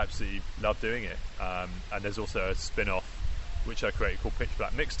yeah, I absolutely love doing it. And there's also a spin-off which I created called Pitch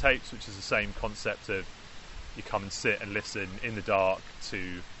Black Mixtapes, which is the same concept of you come and sit and listen in the dark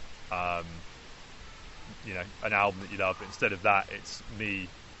to an album that you love, but instead of that, it's me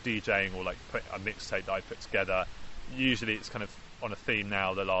DJing or like put a mixtape that I put together. Usually it's kind of on a theme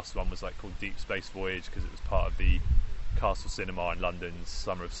now. The last one was like called Deep Space Voyage, because it was part of the Castle Cinema in London's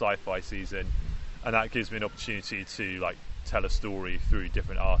Summer of Sci-Fi season, and that gives me an opportunity to like tell a story through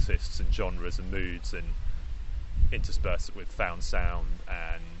different artists and genres and moods, and intersperse it with found sound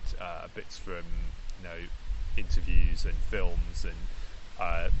and bits from interviews and films, and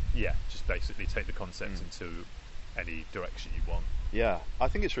just basically take the concept into any direction you want. Yeah, I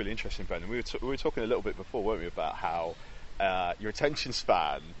think it's really interesting, Ben. We were talking a little bit before, weren't we, about how your attention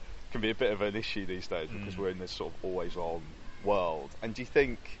span can be a bit of an issue these days because we're in this sort of always-on world. And do you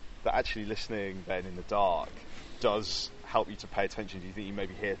think that actually listening then in the dark does help you to pay attention? Do you think you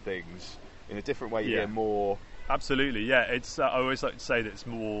maybe hear things in a different way? You hear more? Absolutely, yeah. It's I always like to say that it's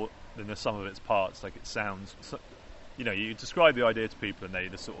more than the sum of its parts. Like it sounds, you describe the idea to people and they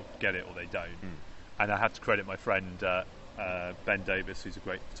either sort of get it or they don't. And I have to credit my friend Ben Davis, who's a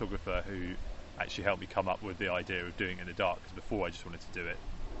great photographer, who actually helped me come up with the idea of doing it in the dark, because before I just wanted to do it,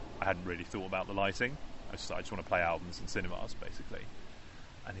 I hadn't really thought about the lighting. I just want to play albums in cinemas basically.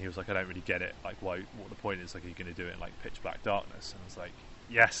 And he was like, I don't really get it, like what the point is, like, are you going to do it in like pitch black darkness? And I was like,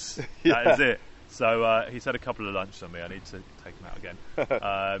 yes, that is it. So he's had a couple of lunches on me. I need to take him out again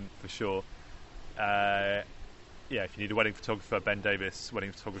for sure. If you need a wedding photographer, Ben Davis,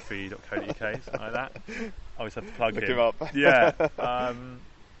 weddingphotography.co.uk, something like that. I always have to plug him up. Yeah.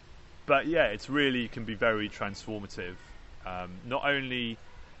 But yeah, it's really can be very transformative. Not only,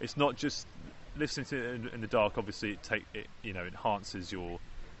 it's not just listening to it in the dark. Obviously, it enhances your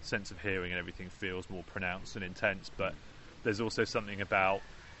sense of hearing and everything feels more pronounced and intense. But there's also something about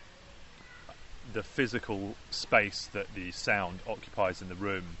the physical space that the sound occupies in the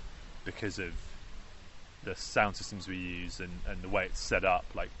room, because of the sound systems we use and the way it's set up,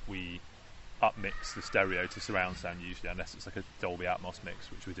 like we upmix the stereo to surround sound usually, unless it's like a Dolby Atmos mix,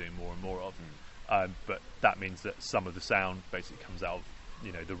 which we're doing more and more of. But that means that some of the sound basically comes out of,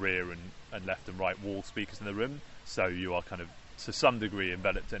 you know, the rear and left and right wall speakers in the room, so you are kind of to some degree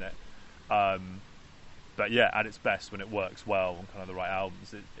enveloped in it. But yeah, at its best, when it works well on kind of the right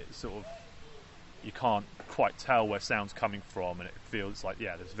albums, it sort of, you can't quite tell where sound's coming from, and it feels like,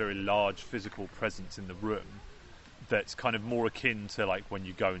 yeah, there's a very large physical presence in the room that's kind of more akin to like when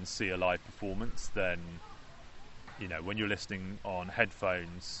you go and see a live performance than, you know, when you're listening on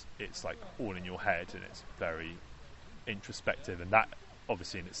headphones, it's like all in your head and it's very introspective, and that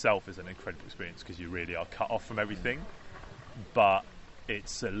obviously in itself is an incredible experience because you really are cut off from everything. But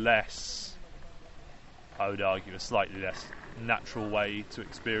it's a less, I would argue, a slightly less natural way to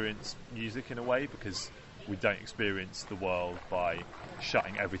experience music in a way, because we don't experience the world by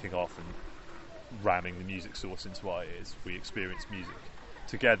shutting everything off and ramming the music source into our ears. We experience music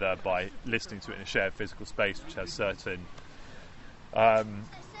together by listening to it in a shared physical space, which has certain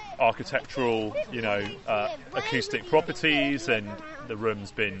architectural, you know, acoustic properties, and the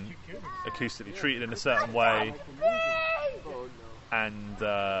room's been acoustically treated in a certain way, and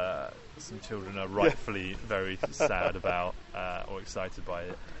some children are rightfully very sad about or excited by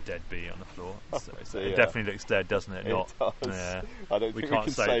a dead bee on the floor. So it definitely looks dead, doesn't it? It does. Yeah. I don't think we can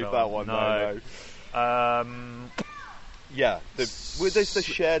save that one. No. Yeah, there's the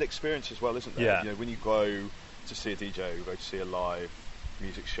shared experience as well, isn't there? Yeah. You know, when you go to see a DJ, you go to see a live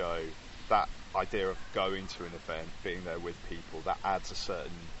music show, that idea of going to an event, being there with people, that adds a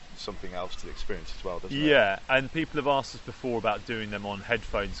certain something else to the experience as well, doesn't it? Yeah, and people have asked us before about doing them on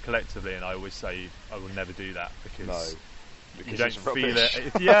headphones collectively, and I always say I will never do that because you don't feel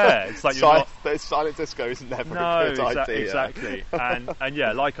it. Yeah, it's like silent disco is never a good idea. Exactly. and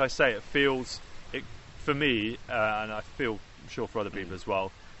yeah, like I say, it feels for me, and I feel sure for other people as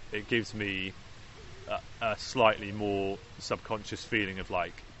well. It gives me a slightly more subconscious feeling of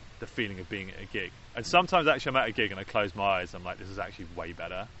like the feeling of being at a gig. And sometimes actually I'm at a gig and I close my eyes, I'm like, this is actually way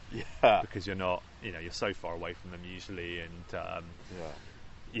better. Yeah. Because you're not, you know, you're so far away from them usually, and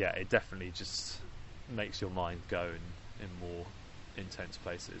yeah, it definitely just makes your mind go in more intense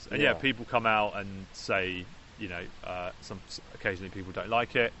places. And yeah, people come out and say, you know, occasionally people don't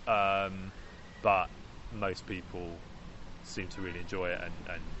like it, but most people seem to really enjoy it,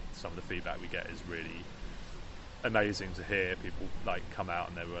 and some of the feedback we get is really amazing to hear. People like come out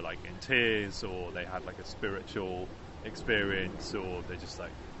and they were like in tears, or they had like a spiritual experience, or they're just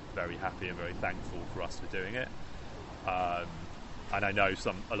like very happy and very thankful for us for doing it. And I know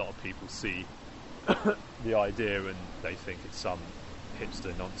a lot of people see the idea and they think it's some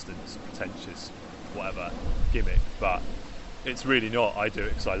hipster nonsense, pretentious, whatever gimmick, but it's really not. I do it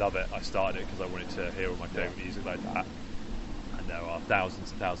because I love it. I started it because I wanted to hear all my favourite music like that. And there are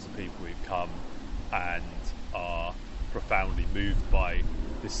thousands and thousands of people who've come and are profoundly moved by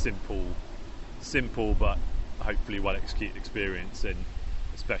this simple but hopefully well executed experience. And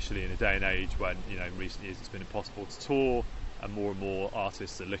especially in a day and age when, you know, in recent years it's been impossible to tour, and more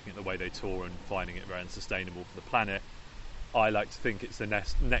artists are looking at the way they tour and finding it very unsustainable for the planet. I like to think it's the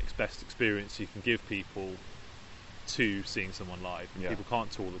next best experience you can give people to seeing someone live. People can't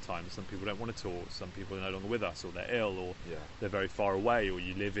tour all the time. Some people don't want to tour. Some people are no longer with us, or they're ill, or they're very far away, or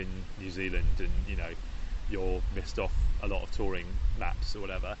you live in New Zealand and, you know, you're missed off a lot of touring maps or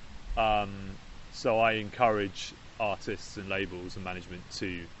whatever. So I encourage artists and labels and management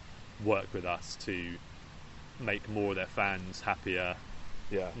to work with us to make more of their fans happier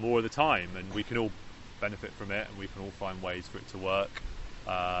more of the time, and we can all benefit from it, and we can all find ways for it to work.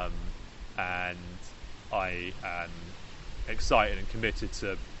 And I am excited and committed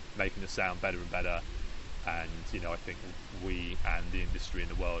to making the sound better and better. And, you know, I think we and the industry in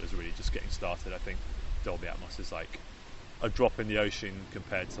the world is really just getting started. I think Dolby Atmos is like a drop in the ocean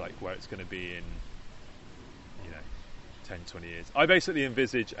compared to like where it's going to be in, you know, 10, 20 years. I basically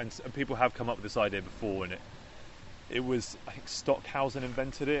envisage, and people have come up with this idea before, and it was, I think Stockhausen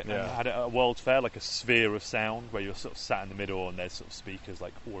invented it, and had it at a World's Fair, like a sphere of sound where you're sort of sat in the middle and there's sort of speakers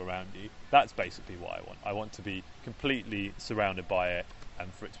like all around you. That's basically what I want. I want to be completely surrounded by it,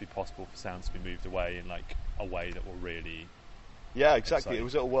 and for it to be possible for sounds to be moved away in like a way that will really... Yeah, exactly. It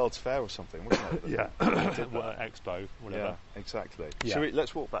was at a World's Fair or something, wasn't it? Expo, whatever. Yeah, exactly. Yeah.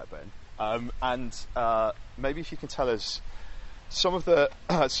 Let's walk back, Ben. And maybe if you can tell us some of the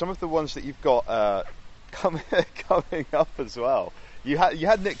ones that you've got coming up as well. You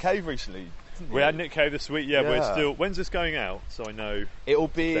had Nick Cave recently. We had Nick Cave this week. Yeah, we're still. When's this going out? So I know. It'll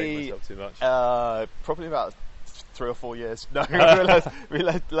be myself too much. Probably about 3 or 4 years. No,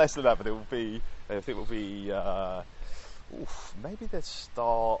 we're less than that, but it will be. I think it will be maybe the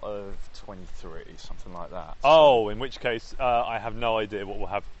start of 23, something like that. Oh, in which case I have no idea what we'll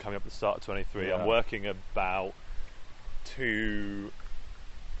have coming up at the start of 23. Yeah. I'm working about 2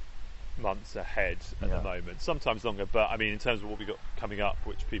 months ahead at the moment, sometimes longer, but I mean in terms of what we got coming up,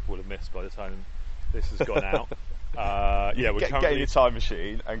 which people would have missed by the time this has gone out. We're get in your time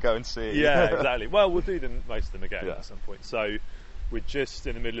machine and go and see. Yeah, exactly. Well, we'll do most of them again at some point. So we're just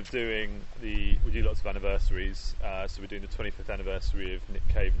in the middle of doing we do lots of anniversaries. So we're doing the 25th anniversary of Nick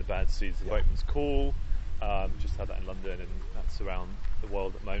Cave and the Bad Seeds of Boatman's Call. Just had that in London, and that's around the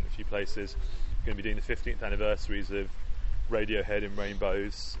world at the moment, a few places. We're going to be doing the 15th anniversaries of Radiohead in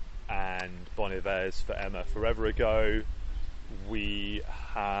Rainbows and Bon Iver's For Emma Forever Ago. We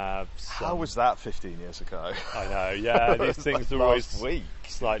have How was that 15 years ago? I know, yeah, these things are always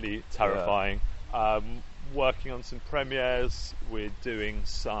slightly terrifying. Working on some premieres. We're doing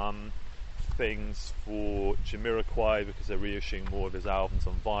some things for Jamiroquai because they're reissuing more of his albums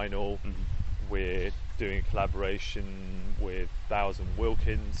on vinyl. We're doing a collaboration with Bowers and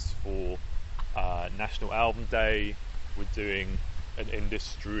Wilkins for National Album Day. We're doing an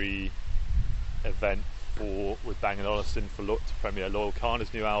industry event with Bang & Olufsen to premiere Loyal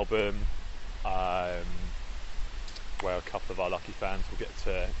Kana's new album, where a couple of our lucky fans will get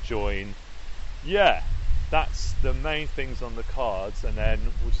to join. Yeah, that's the main things on the cards, and then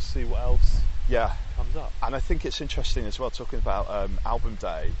we'll just see what else comes up. And I think it's interesting as well, talking about Album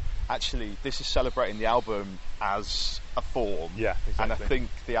Day. Actually, this is celebrating the album as a form. Yeah, exactly. And I think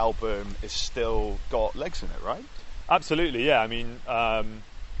the album is still got legs in it, right? Absolutely, yeah. I mean,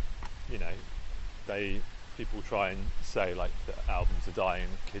 people try and say like that albums are dying,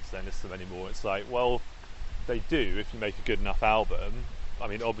 kids don't listen to them anymore. It's like, well, they do if you make a good enough album. I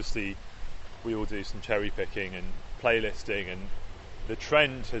mean, obviously, we all do some cherry picking and playlisting, and the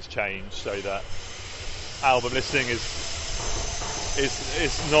trend has changed so that album listening is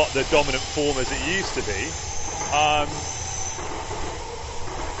not the dominant form as it used to be.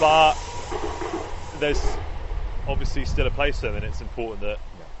 But there's obviously still a place for them, and it's important that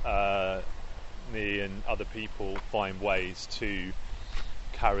me and other people find ways to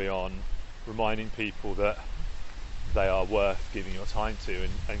carry on reminding people that they are worth giving your time to,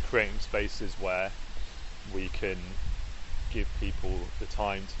 and creating spaces where we can give people the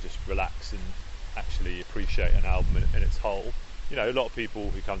time to just relax and actually appreciate an album in its whole. You know, a lot of people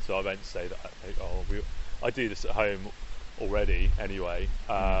who come to our events say that, I do this at home already anyway.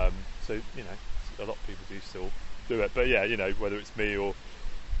 So, you know, a lot of people do still do it. But yeah, you know, whether it's me or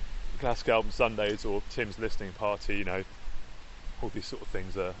Classic Album Sundays or Tim's listening party, you know, all these sort of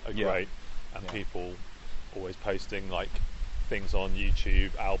things are great. And people always posting like things on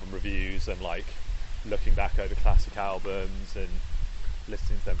YouTube, album reviews, and like looking back over classic albums and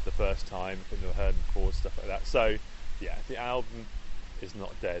listening to them for the first time, if they've never heard them before, stuff like that. So yeah, the album is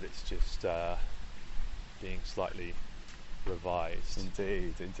not dead, it's just being slightly revised.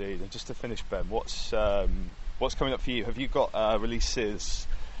 Indeed. And just to finish, Ben, what's coming up for you? Have you got releases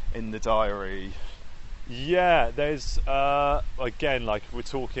in the diary? Yeah, there's again, like we're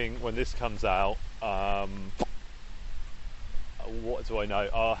talking when this comes out, what do I know?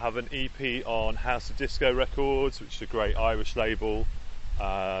 I'll have an EP on House of Disco Records, which is a great Irish label,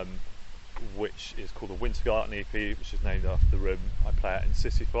 which is called the Winter Garden EP, which is named after the room I play at in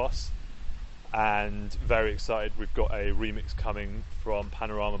Sisyphos. And very excited, we've got a remix coming from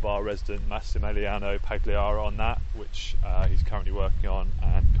Panorama Bar resident Massimiliano Pagliara on that, which he's currently working on,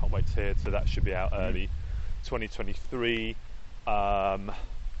 and can't wait to hear. So that should be out early 2023.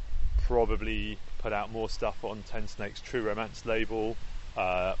 Probably put out more stuff on Ten Snakes True Romance label.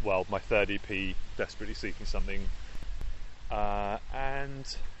 My third EP, Desperately Seeking Something.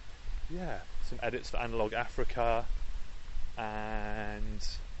 And yeah, some edits for Analog Africa, and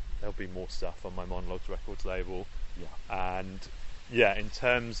there'll be more stuff on my Monologues Records label. And yeah, in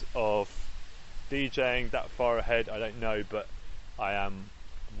terms of DJing that far ahead, I don't know, but I am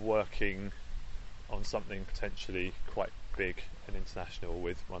working on something potentially quite big and international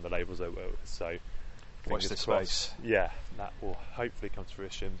with one of the labels I work with. So watch this space. Yeah, that will hopefully come to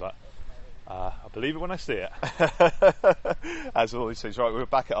fruition, but I'll believe it when I see it. As always says. Right, we're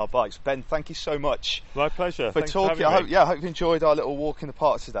back at our bikes. Ben, thank you so much. My pleasure. For talking. I hope you enjoyed our little walk in the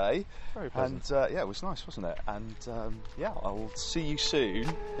park today. Very pleasant. And it was nice, wasn't it? And I will see you soon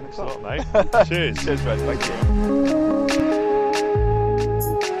in a lot, mate. Cheers. Cheers, Ben. Thank you.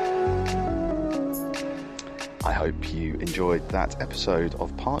 I hope you enjoyed that episode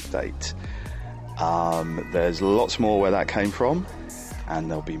of Park Date. There's lots more where that came from, and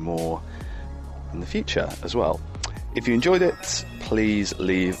there'll be more in the future as well. If you enjoyed it, please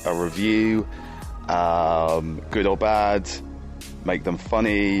leave a review, good or bad, make them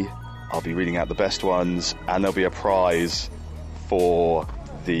funny. I'll be reading out the best ones, and there'll be a prize for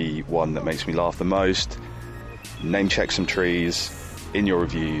the one that makes me laugh the most. Name check some trees in your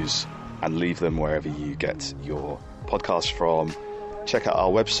reviews and leave them wherever you get your podcast from. Check out our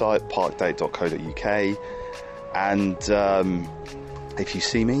website, parkdate.co.uk, and if you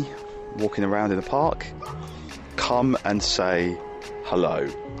see me walking around in a park, come and say hello.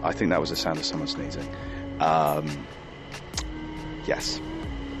 I think that was the sound of someone sneezing. Yes.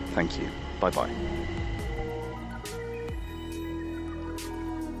 Thank you. Bye-bye.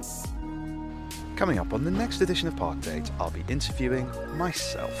 Coming up on the next edition of Park Date, I'll be interviewing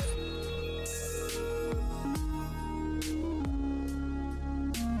myself.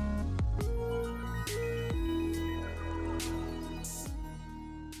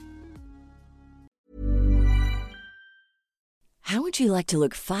 How would you like to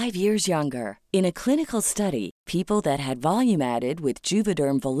look 5 years younger? In a clinical study, people that had volume added with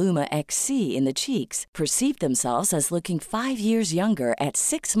Juvederm Voluma XC in the cheeks perceived themselves as looking 5 years younger at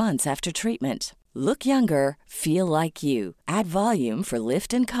 6 months after treatment. Look younger, feel like you. Add volume for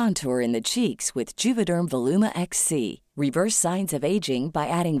lift and contour in the cheeks with Juvederm Voluma XC. Reverse signs of aging by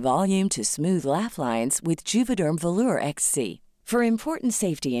adding volume to smooth laugh lines with Juvederm Volure XC. For important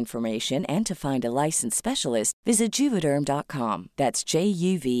safety information and to find a licensed specialist, visit Juvederm.com. That's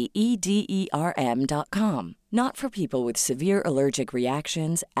JUVEDERM.com. Not for people with severe allergic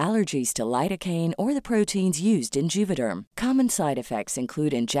reactions, allergies to lidocaine, or the proteins used in Juvederm. Common side effects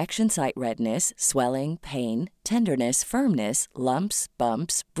include injection site redness, swelling, pain, tenderness, firmness, lumps,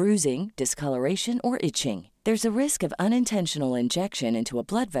 bumps, bruising, discoloration, or itching. There's a risk of unintentional injection into a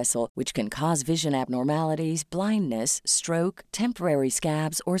blood vessel, which can cause vision abnormalities, blindness, stroke, temporary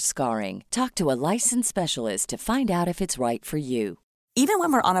scabs, or scarring. Talk to a licensed specialist to find out if it's right for you. Even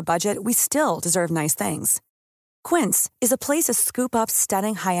when we're on a budget, we still deserve nice things. Quince is a place to scoop up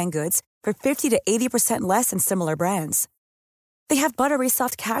stunning high-end goods for 50 to 80% less than similar brands. They have buttery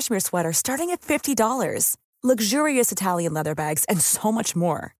soft cashmere sweaters starting at $50, luxurious Italian leather bags, and so much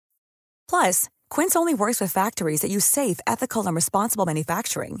more. Plus, Quince only works with factories that use safe, ethical, and responsible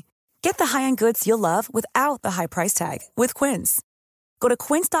manufacturing. Get the high-end goods you'll love without the high price tag with Quince. Go to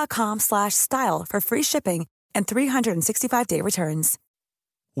quince.com/style for free shipping and 365-day returns.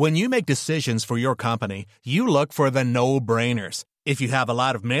 When you make decisions for your company, you look for the no-brainers. If you have a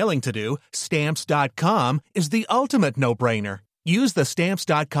lot of mailing to do, Stamps.com is the ultimate no-brainer. Use the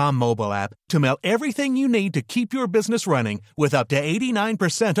Stamps.com mobile app to mail everything you need to keep your business running with up to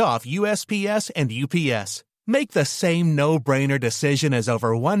 89% off USPS and UPS. Make the same no-brainer decision as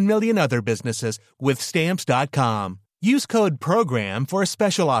over 1 million other businesses with Stamps.com. Use code PROGRAM for a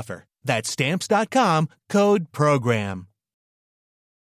special offer. That's Stamps.com, code PROGRAM.